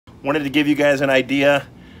wanted to give you guys an idea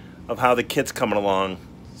of how the kit's coming along.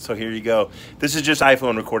 So here you go. This is just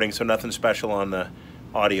iPhone recording, so nothing special on the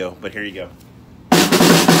audio, but here you go.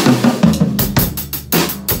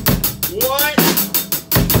 What?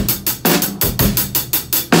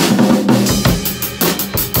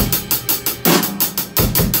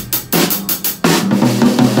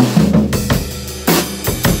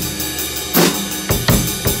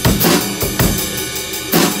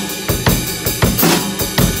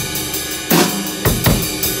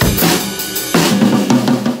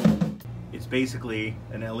 Basically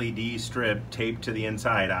an LED strip taped to the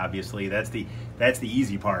inside. Obviously that's the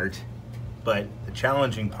easy part, but the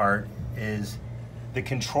challenging part is the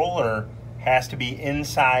controller has to be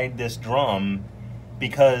inside this drum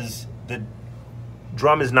because the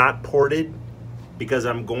drum is not ported, because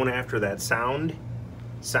I'm going after that sound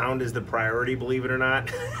is the priority, believe it or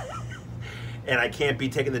not. And I can't be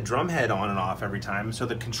taking the drum head on and off every time, so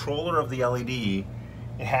the controller of the LED,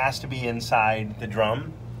 it has to be inside the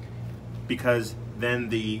drum, because then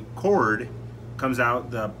the cord comes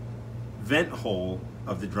out the vent hole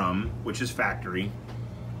of the drum, which is factory,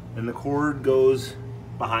 and the cord goes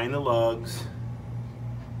behind the lugs,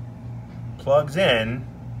 plugs in,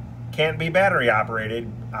 can't be battery operated,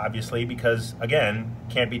 obviously, because again,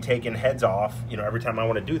 can't be taking heads off, you know, every time I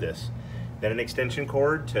want to do this. Then an extension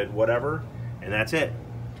cord to whatever, and that's it.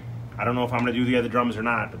 I don't know if I'm going to do the other drums or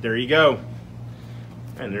not, but there you go.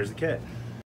 And there's the kit.